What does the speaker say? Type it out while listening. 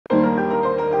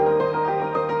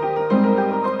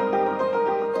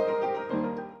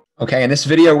Okay, in this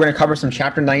video, we're going to cover some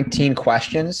Chapter 19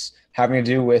 questions having to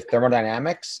do with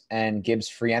thermodynamics and Gibbs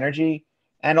free energy,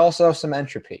 and also some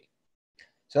entropy.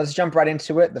 So let's jump right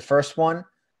into it. The first one,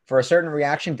 for a certain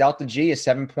reaction, delta G is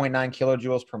 7.9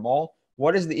 kilojoules per mole.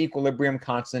 What is the equilibrium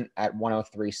constant at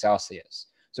 103 Celsius?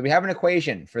 So we have an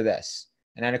equation for this,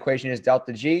 and that equation is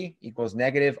delta G equals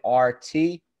negative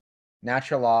RT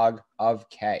natural log of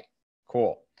K.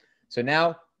 Cool. So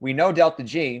now we know delta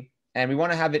G, and we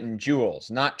want to have it in joules,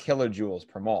 not kilojoules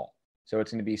per mole. So it's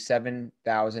going to be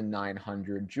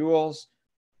 7,900 joules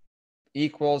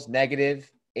equals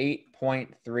negative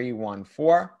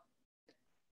 8.314,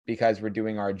 because we're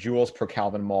doing our joules per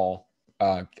Kelvin mole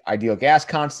ideal gas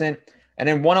constant. And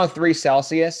then 103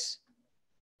 Celsius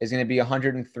is going to be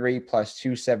 103 plus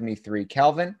 273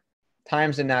 Kelvin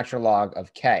times the natural log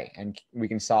of K. And we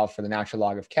can solve for the natural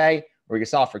log of K, or we can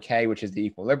solve for K, which is the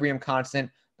equilibrium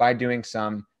constant, by doing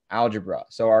some algebra.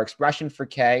 So our expression for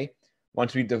K,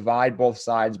 once we divide both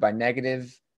sides by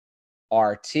negative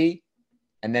RT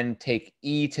and then take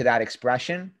e to that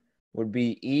expression, would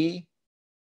be e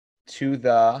to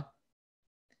the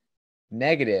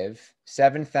negative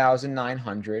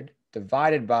 7,900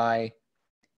 divided by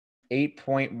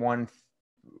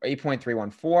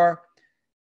 8.314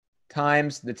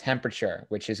 times the temperature,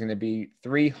 which is going to be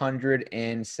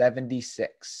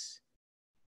 376.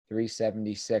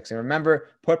 376. And remember,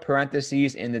 put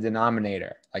parentheses in the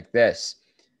denominator like this.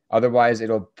 Otherwise,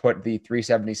 it'll put the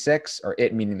 376, or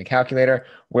it meaning the calculator,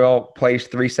 will place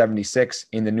 376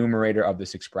 in the numerator of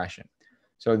this expression.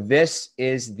 So this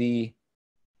is the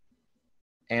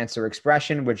answer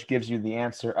expression, which gives you the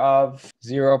answer of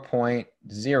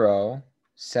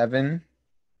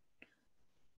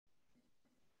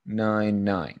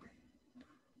 0.0799.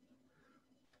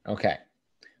 Okay,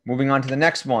 moving on to the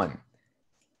next one.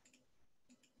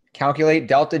 Calculate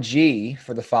delta G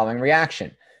for the following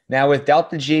reaction. Now with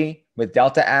delta G, with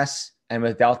delta S, and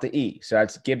with delta E, so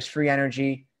that's Gibbs free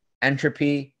energy,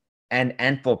 entropy, and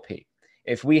enthalpy.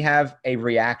 If we have a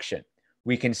reaction,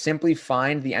 we can simply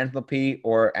find the enthalpy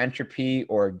or entropy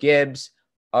or Gibbs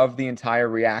of the entire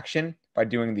reaction by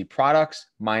doing the products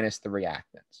minus the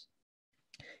reactants.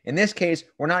 In this case,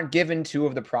 we're not given two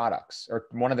of the products, or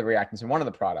one of the reactants and one of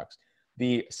the products,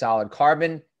 the solid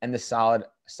carbon and the solid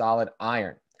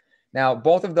iron. Now,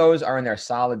 both of those are in their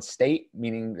solid state,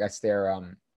 meaning that's their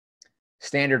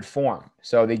standard form.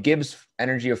 So the Gibbs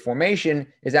energy of formation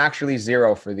is actually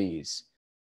 0 for these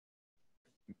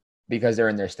because they're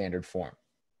in their standard form.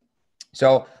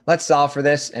 So let's solve for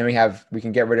this, and we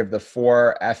can get rid of the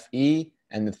 4Fe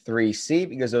and the 3C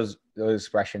because those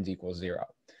expressions equal 0.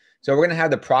 So we're going to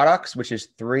have the products, which is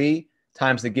 3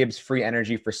 times the Gibbs free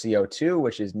energy for CO2,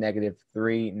 which is negative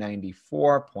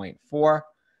 394.4.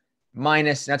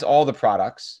 Minus, that's all the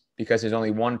products, because there's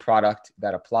only one product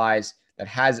that applies that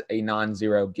has a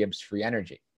non-zero Gibbs free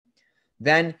energy.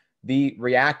 Then the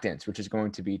reactants, which is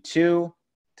going to be 2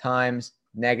 times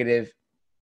negative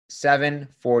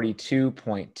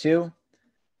 742.2.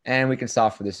 And we can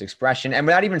solve for this expression. And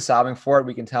without even solving for it,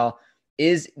 we can tell,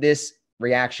 is this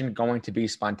reaction going to be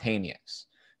spontaneous?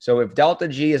 So if delta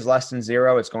G is less than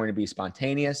 0, it's going to be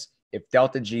spontaneous. If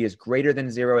delta G is greater than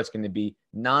 0, it's going to be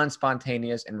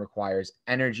non-spontaneous and requires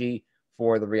energy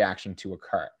for the reaction to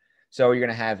occur. So you're going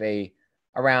to have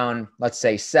around, let's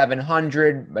say,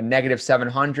 700, a negative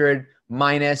 700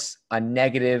 minus a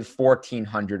negative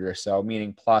 1400 or so,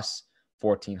 meaning plus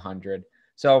 1400.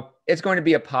 So it's going to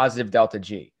be a positive delta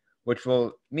G, which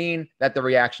will mean that the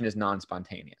reaction is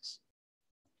non-spontaneous.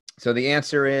 So the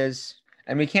answer is,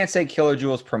 and we can't say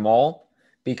kilojoules per mole,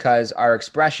 because our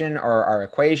expression or our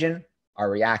equation, our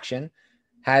reaction,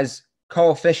 has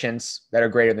coefficients that are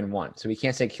greater than 1. So we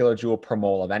can't say kilojoule per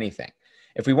mole of anything.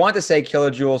 If we want to say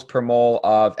kilojoules per mole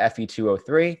of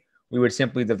Fe2O3, we would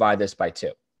simply divide this by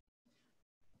 2.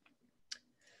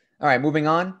 All right, moving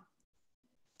on.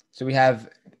 So we have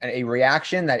a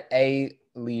reaction that A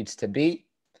leads to B,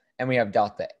 and we have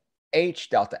delta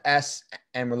H, delta S,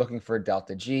 and we're looking for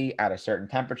delta G at a certain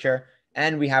temperature.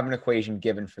 And we have an equation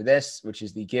given for this, which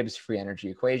is the Gibbs free energy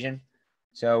equation.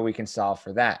 So we can solve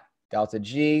for that. Delta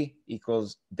G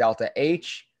equals delta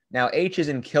H. Now H is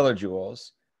in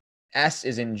kilojoules. S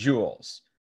is in joules.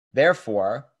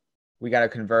 Therefore, we got to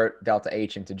convert delta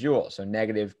H into joules. So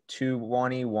negative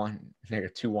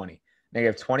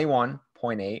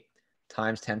 21.8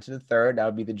 times 10 to the third, that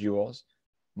would be the joules,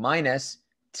 minus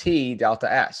T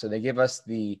delta S. So they give us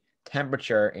the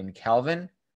temperature in Kelvin.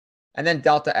 And then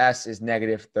delta S is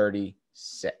negative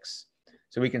 36.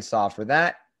 So we can solve for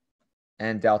that.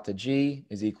 And delta G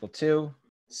is equal to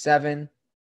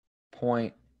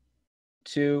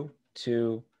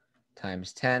 7.22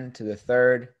 times 10 to the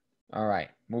third All right,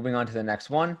 moving on to the next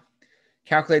one.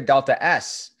 Calculate delta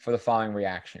S for the following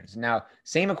reactions. Now,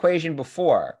 same equation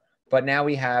before, but now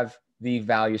we have the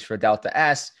values for delta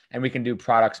S, and we can do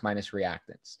products minus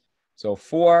reactants. So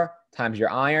 4 times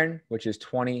your iron, which is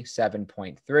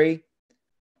 27.3,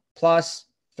 plus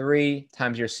 3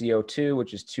 times your CO2,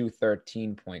 which is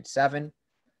 213.7. And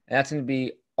that's going to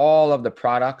be all of the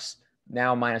products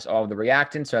now minus all of the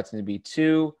reactants. So that's going to be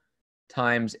 2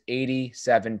 times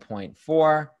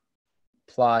 87.4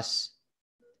 plus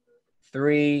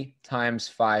 3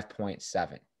 times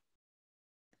 5.7.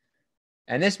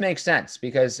 And this makes sense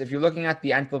because if you're looking at the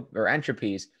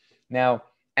entropies, now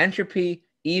entropy,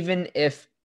 even if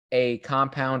a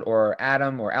compound or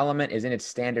atom or element is in its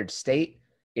standard state,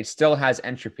 it still has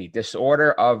entropy.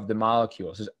 Disorder of the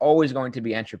molecules is always going to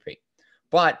be entropy.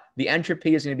 But the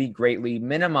entropy is going to be greatly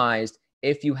minimized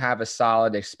if you have a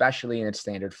solid, especially in its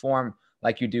standard form,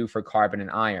 like you do for carbon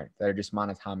and iron that are just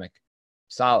monatomic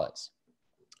solids.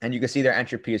 And you can see their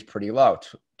entropy is pretty low,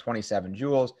 27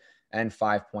 joules and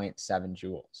 5.7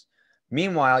 joules.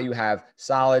 Meanwhile, you have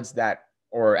solids that,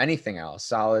 or anything else,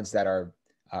 solids that are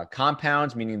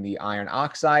compounds, meaning the iron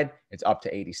oxide, it's up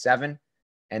to 87.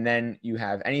 And then you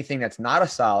have anything that's not a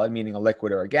solid, meaning a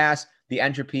liquid or a gas, the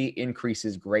entropy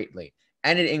increases greatly.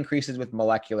 And it increases with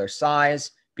molecular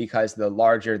size because the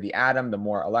larger the atom, the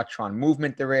more electron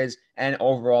movement there is, and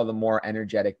overall, the more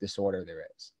energetic disorder there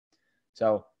is.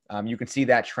 So you can see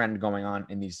that trend going on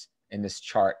in this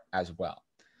chart as well.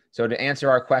 So to answer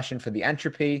our question for the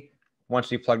entropy, once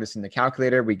we plug this in the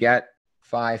calculator, we get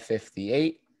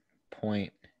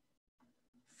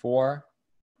 558.4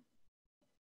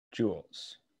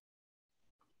 joules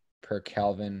per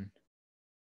Kelvin.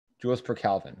 Joules per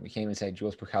Kelvin. We can't even say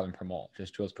joules per Kelvin per mole,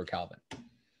 just joules per Kelvin.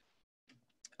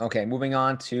 Okay, moving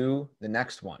on to the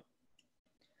next one.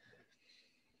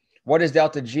 What is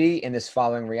delta G in this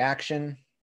following reaction?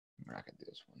 We're not going to do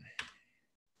this one.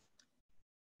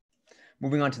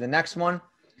 Moving on to the next one.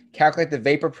 Calculate the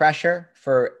vapor pressure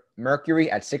for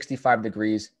mercury at 65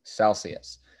 degrees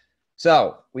Celsius.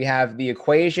 So we have the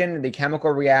equation, the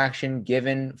chemical reaction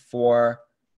given for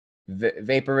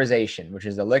vaporization, which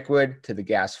is the liquid to the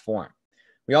gas form.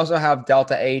 We also have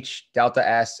delta H, delta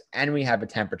S, and we have a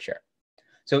temperature.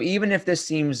 So even if this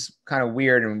seems kind of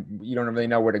weird and you don't really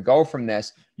know where to go from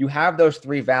this, you have those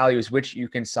three values which you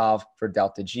can solve for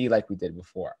delta G like we did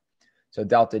before. So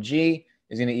delta G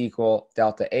is going to equal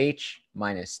delta H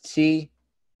minus T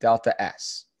delta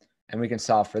S. And we can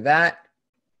solve for that.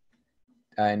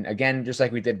 And again, just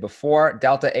like we did before,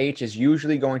 delta H is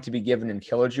usually going to be given in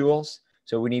kilojoules.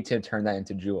 So we need to turn that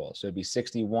into joules. So it'd be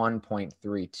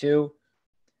 61.32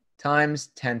 times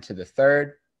 10 to the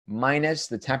third minus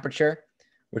the temperature,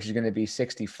 which is going to be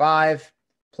 65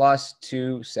 plus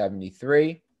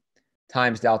 273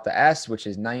 times delta S, which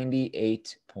is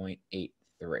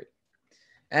 98.83.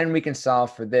 And we can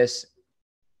solve for this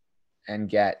and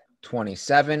get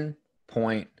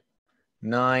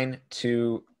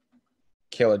 27.92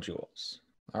 kilojoules.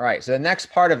 All right, so the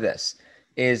next part of this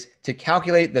is to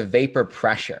calculate the vapor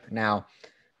pressure. Now,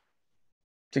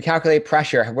 to calculate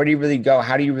pressure, where do you really go?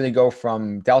 How do you really go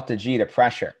from delta G to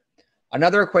pressure?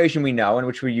 Another equation we know, and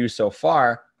which we used so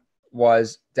far,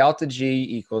 was delta G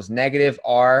equals negative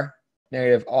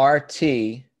RT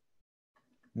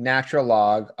natural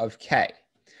log of K.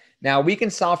 Now, we can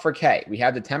solve for K. We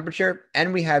have the temperature,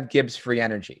 and we have Gibbs free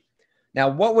energy. Now,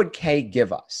 what would K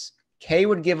give us? K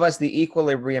would give us the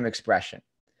equilibrium expression,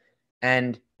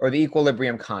 or the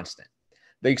equilibrium constant.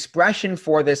 The expression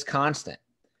for this constant,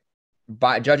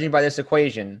 judging by this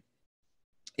equation,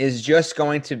 is just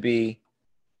going to be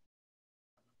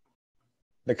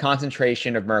the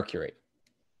concentration of mercury,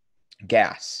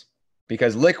 gas,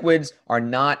 because liquids are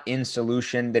not in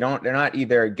solution. They're not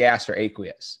either gas or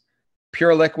aqueous.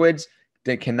 Pure liquids,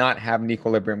 they cannot have an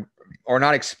equilibrium or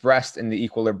not expressed in the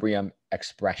equilibrium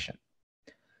expression.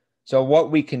 So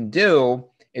what we can do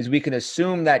is we can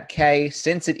assume that K,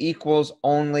 since it equals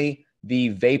only the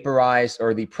vaporized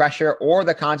or the pressure or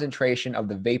the concentration of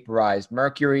the vaporized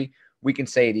mercury, we can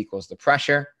say it equals the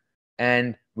pressure,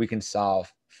 and we can solve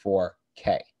for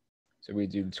K. So we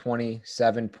do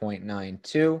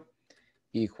 27.92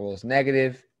 equals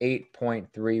negative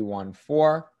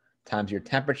 8.314 times your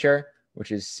temperature,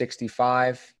 which is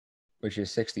 65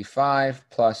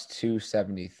 plus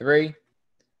 273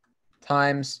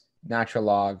 times natural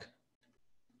log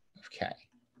of K.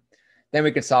 Then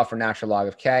we can solve for natural log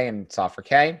of K and solve for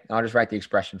K. And I'll just write the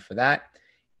expression for that.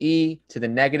 E to the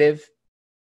negative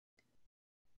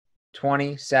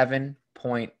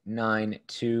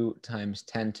 27.92 times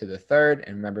 10 to the third.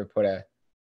 And remember, put a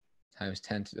times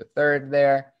 10 to the third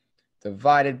there,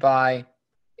 divided by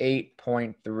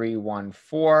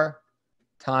 8.314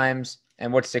 times,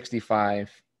 and what's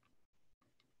 65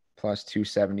 plus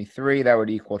 273? That would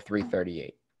equal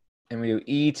 338. And we do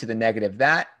e to the negative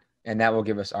that, and that will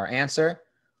give us our answer,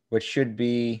 which should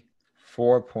be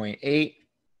 4.8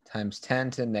 times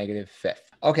 10 to the negative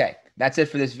fifth. Okay, that's it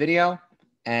for this video.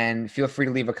 And feel free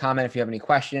to leave a comment if you have any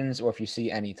questions or if you see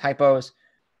any typos.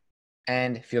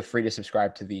 And feel free to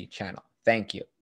subscribe to the channel. Thank you.